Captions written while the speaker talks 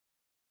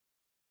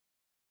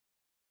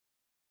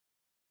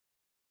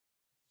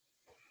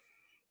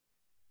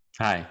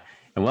Hi,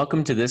 and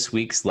welcome to this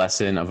week's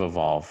lesson of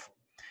Evolve.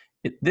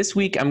 This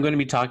week, I'm going to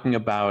be talking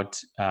about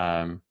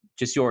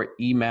just your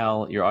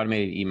email, your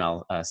automated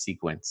email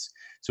sequence.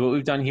 So what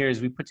we've done here is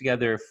we put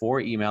together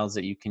 4 emails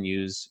that you can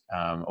use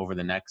over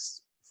the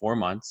next 4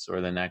 months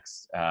or the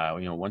next,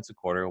 once a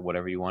quarter,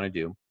 whatever you want to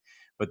do.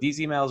 But these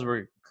emails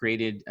were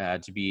created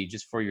to be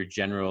just for your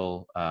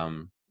general,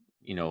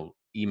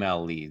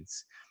 email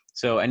leads.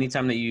 So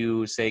anytime that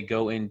you say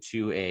go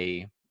into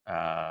a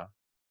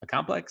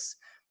complex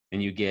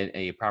and you get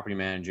a property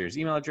manager's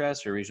email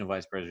address or regional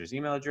vice president's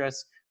email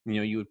address,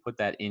 you would put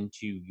that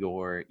into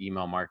your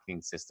email marketing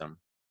system.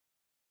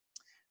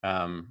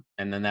 And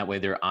then that way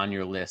they're on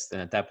your list. And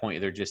at that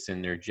point, they're just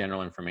in their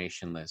general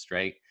information list,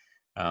 right?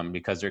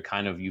 Because they're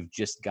you've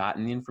just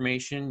gotten the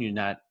information. You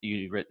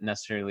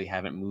necessarily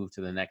haven't moved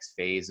to the next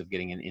phase of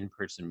getting an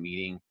in-person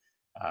meeting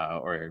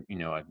or,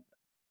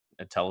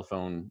 a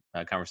telephone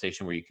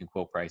conversation where you can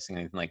quote pricing,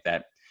 anything like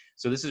that.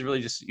 So this is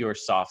really just your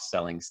soft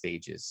selling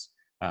stages.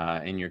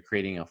 And you're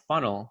creating a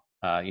funnel,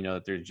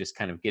 that they're just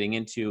kind of getting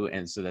into,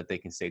 and so that they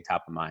can stay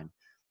top of mind.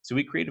 So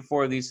we created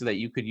 4 of these so that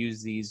you could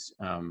use these,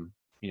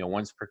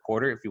 once per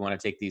quarter if you want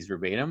to take these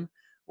verbatim,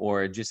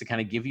 or just to kind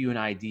of give you an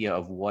idea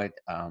of what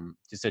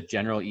just a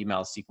general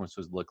email sequence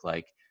would look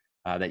like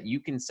that you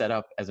can set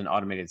up as an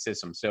automated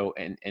system. So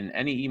in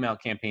any email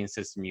campaign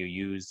system you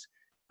use,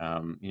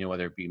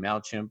 whether it be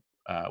MailChimp,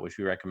 which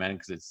we recommend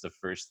because it's the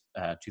first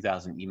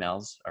 2,000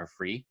 emails are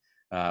free,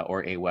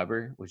 or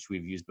Aweber, which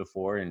we've used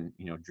before, and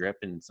Drip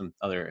and some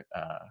other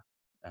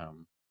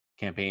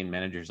campaign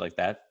managers like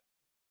that.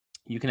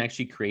 You can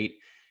actually create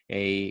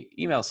a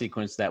email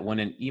sequence that when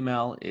an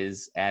email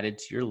is added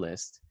to your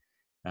list,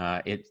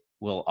 it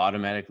will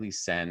automatically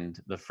send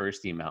the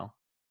first email,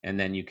 and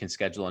then you can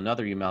schedule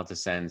another email to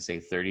send, say,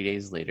 30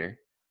 days later,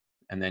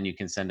 and then you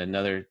can send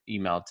another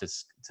email to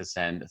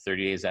send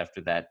 30 days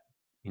after that,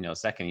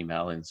 second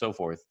email, and so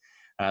forth.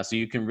 So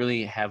you can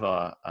really have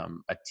a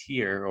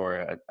tier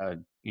or a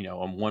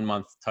 1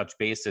 month touch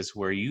basis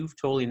where you've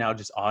totally now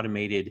just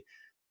automated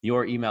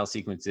your email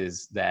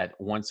sequences, that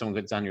once someone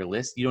gets on your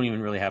list, you don't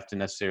even really have to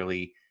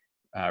necessarily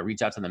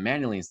reach out to them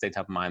manually and stay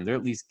top of mind. They're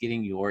at least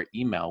getting your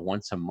email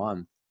once a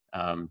month,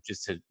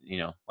 just to,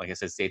 like I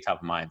said, stay top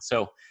of mind.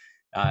 So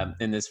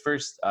in this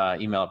first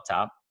email up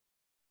top,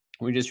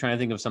 we're just trying to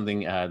think of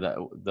something,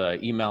 the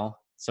email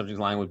subject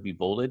line would be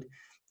bolded.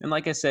 And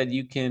like I said,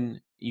 you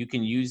can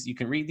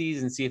read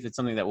these and see if it's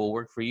something that will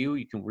work for you.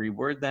 You can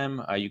reword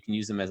them. You can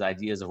use them as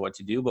ideas of what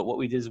to do. But what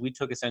we did is we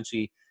took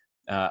essentially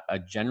a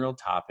general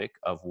topic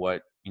of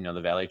what,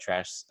 the Valet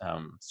Trash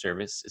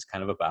service is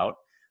kind of about,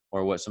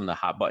 or what some of the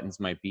hot buttons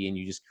might be. And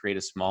you just create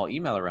a small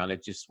email around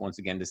it, just once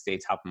again, to stay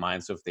top of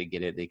mind. So if they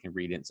get it, they can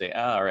read it and say,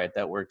 oh, all right,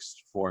 that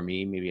works for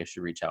me. Maybe I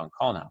should reach out and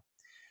call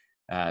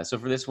now. So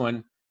for this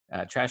one,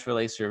 Trash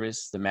Valet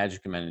Service, the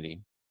magic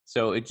amenity.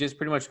 So it just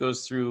pretty much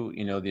goes through,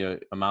 the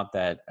amount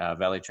that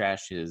Valet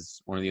Trash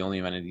is one of the only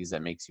amenities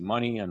that makes you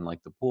money, unlike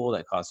the pool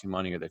that costs you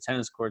money, or the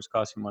tennis courts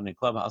cost you money,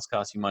 clubhouse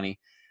costs you money.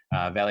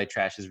 Valet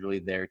Trash is really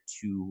there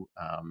to,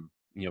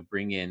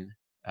 bring in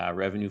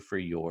revenue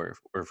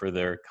for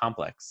their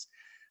complex.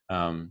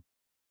 And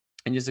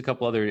just a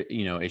couple other,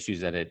 issues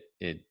that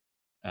it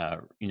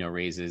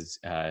raises,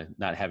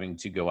 not having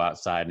to go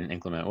outside and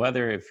inclement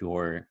weather if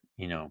you're,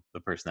 the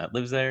person that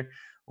lives there,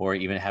 or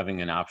even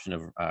having an option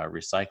of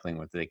recycling,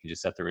 where they can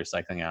just set the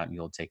recycling out and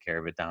you'll take care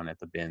of it down at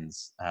the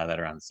bins that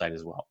are on the site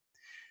as well.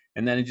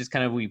 And then it just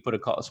we put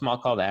a small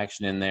call to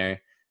action in there.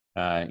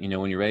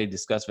 When you're ready to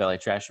discuss Valet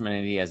Trash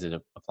amenity as it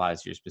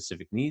applies to your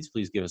specific needs,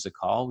 please give us a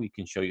call. We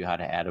can show you how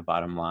to add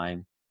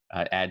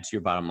to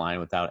your bottom line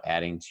without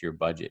adding to your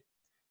budget.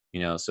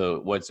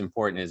 So what's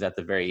important is at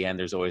the very end,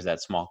 there's always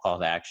that small call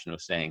to action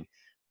of saying,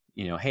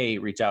 hey,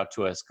 reach out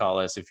to us, call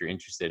us if you're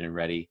interested and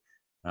ready.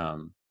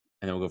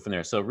 And then we'll go from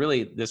there. So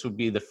really, this would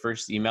be the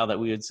first email that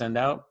we would send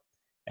out.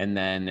 And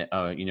then,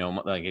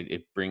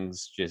 it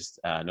brings just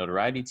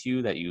notoriety to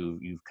you that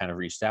you've kind of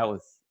reached out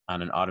with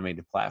on an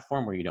automated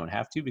platform where you don't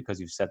have to,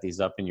 because you've set these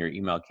up in your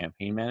email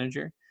campaign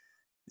manager.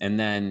 And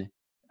then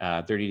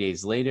 30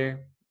 days later,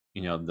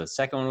 the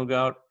second one will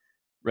go out.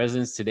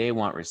 Residents today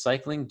want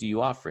recycling. Do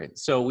you offer it?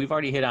 So we've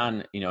already hit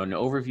on, an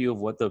overview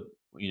of what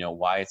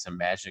why it's a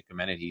magic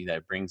amenity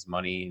that brings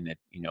money and it,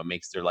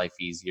 makes their life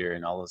easier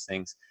and all those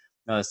things.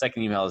 Now, the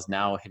second email is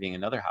now hitting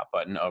another hot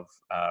button of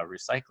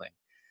recycling.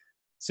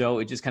 So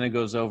it just kind of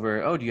goes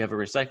over, oh, do you have a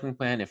recycling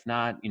plan? If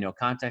not,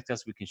 contact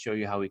us. We can show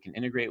you how we can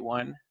integrate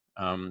one.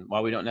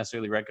 While we don't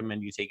necessarily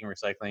recommend you taking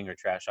recycling or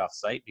trash off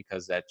site,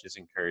 because that just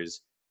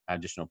incurs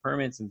additional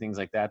permits and things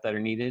like that are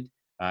needed,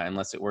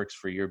 unless it works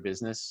for your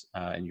business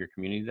and your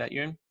community that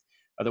you're in.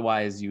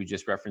 Otherwise, you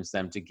just reference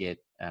them to get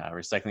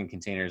recycling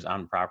containers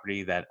on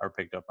property that are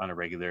picked up on a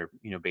regular,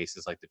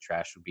 basis, like the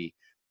trash would be.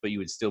 But you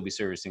would still be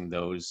servicing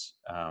those,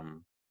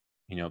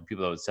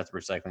 people that would set the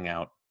recycling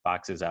out,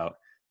 boxes out,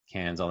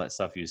 cans, all that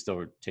stuff. You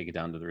still take it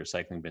down to the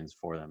recycling bins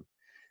for them.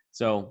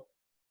 So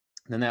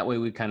then that way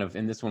we kind of,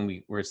 in this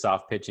one, we're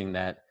soft pitching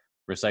that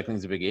recycling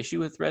is a big issue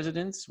with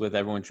residents, with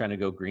everyone trying to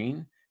go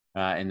green.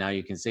 And now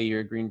you can say you're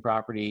a green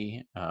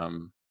property.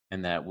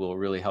 and that will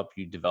really help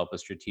you develop a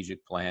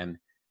strategic plan,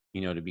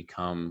 to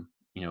become,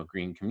 a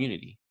green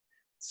community.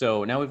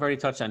 So now we've already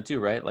touched on two,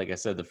 right? Like I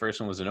said, the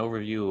first one was an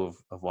overview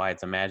of why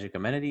it's a magic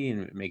amenity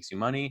and it makes you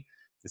money.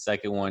 The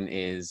second one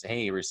is,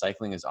 hey,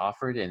 recycling is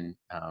offered, and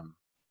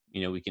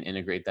we can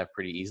integrate that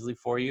pretty easily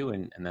for you,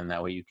 and then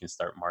that way you can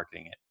start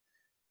marketing it.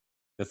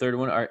 The third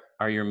one,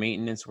 are your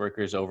maintenance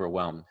workers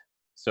overwhelmed?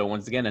 So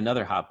once again,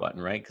 another hot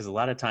button, right? Because a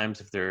lot of times,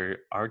 if there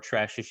are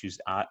trash issues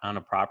on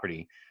a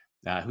property,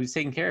 who's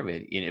taking care of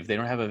it? And if they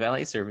don't have a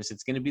valet service,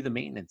 it's going to be the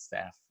maintenance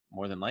staff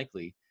more than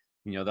likely.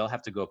 They'll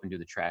have to go up and do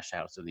the trash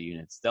outs of the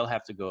units. They'll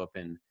have to go up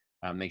and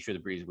make sure the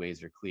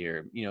breezeways are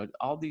clear.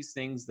 All these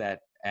things that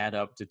add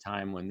up to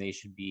time when they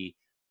should be,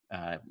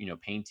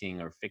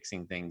 painting or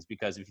fixing things.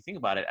 Because if you think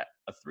about it,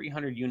 a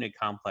 300 unit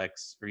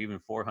complex or even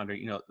 400,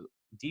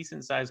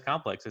 decent sized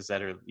complexes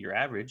that are your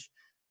average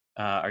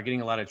are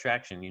getting a lot of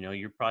traction.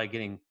 You're probably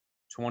getting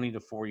 20 to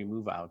 40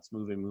 move outs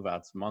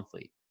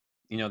monthly.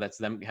 That's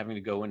them having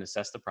to go and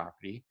assess the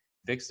property,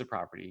 fix the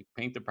property,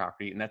 paint the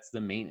property, and that's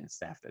the maintenance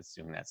staff that's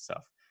doing that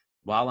stuff.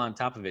 While on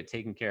top of it,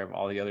 taking care of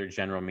all the other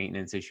general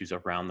maintenance issues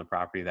around the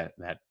property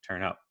that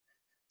turn up.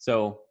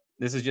 So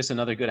this is just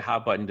another good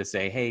hot button to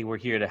say, hey, we're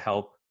here to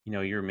help,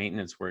 your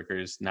maintenance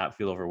workers not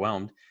feel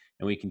overwhelmed,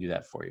 and we can do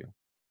that for you.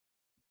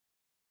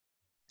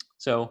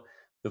 So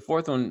the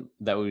fourth one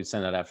that we would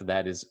send out after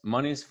that is,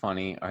 money's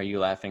funny. Are you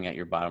laughing at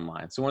your bottom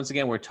line? So once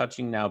again, we're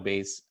touching now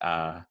base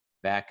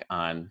back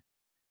on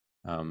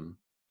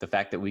the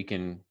fact that we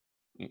can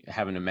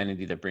have an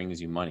amenity that brings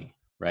you money,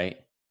 right?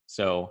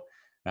 So,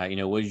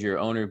 would your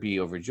owner be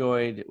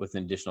overjoyed with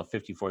an additional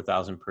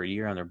 54,000 per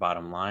year on their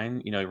bottom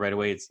line? Right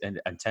away, it's an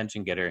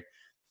attention getter.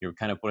 You're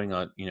kind of putting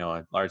a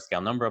large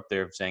scale number up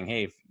there of saying,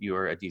 hey, if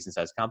you're a decent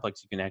sized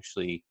complex,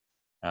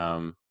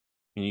 um,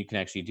 you can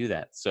actually do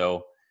that.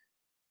 So,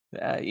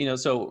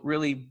 so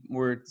really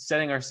we're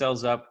setting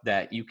ourselves up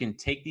that you can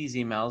take these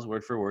emails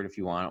word for word if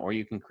you want, or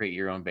you can create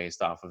your own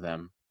based off of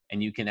them,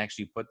 and you can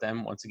actually put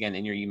them once again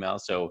in your email.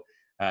 So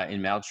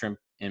in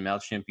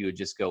MailChimp, you would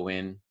just go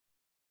in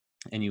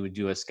and you would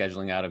do a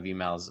scheduling out of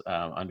emails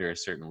under a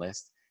certain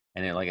list.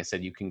 And then, like I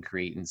said, you can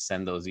create and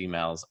send those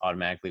emails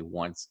automatically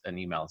once an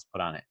email is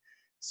put on it.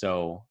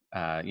 So,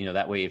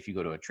 that way, if you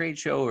go to a trade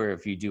show or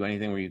if you do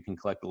anything where you can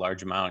collect a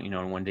large amount,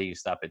 and one day you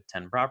stop at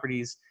 10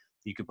 properties,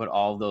 you could put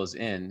all of those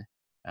in,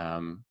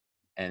 and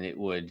it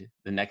would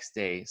the next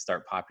day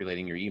start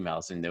populating your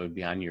emails, and they would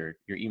be on your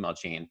email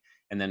chain.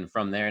 And then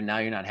from there, now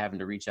you're not having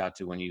to reach out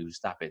to, when you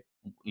stop at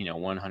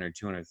 100,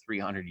 200,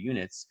 300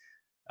 units,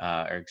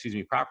 or excuse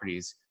me,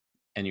 properties,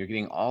 and you're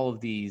getting all of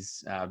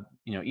these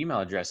email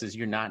addresses.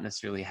 You're not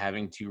necessarily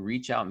having to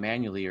reach out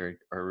manually or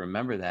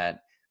remember that,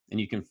 and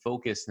you can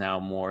focus now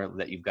more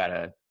that you've got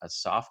a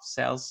soft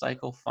sales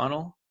cycle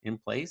funnel in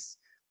place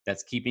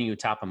that's keeping you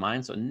top of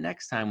mind. So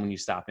next time when you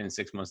stop in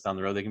 6 months down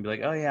the road, they can be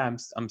like, oh yeah,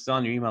 I'm still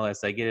on your email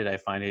list. I get it. I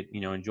find it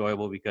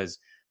enjoyable, because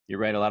you're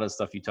right, a lot of the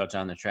stuff you touch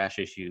on, the trash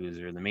issues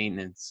or the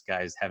maintenance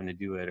guys having to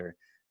do it, or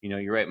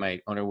you're right, my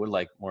owner would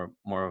like more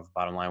of a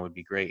bottom line would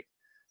be great.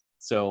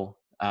 So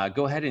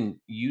go ahead and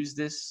use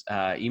this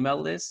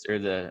email list, or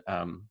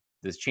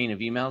this chain of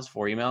emails,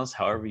 4 emails,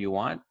 however you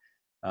want,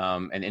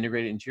 and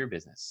integrate it into your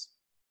business.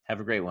 Have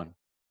a great one.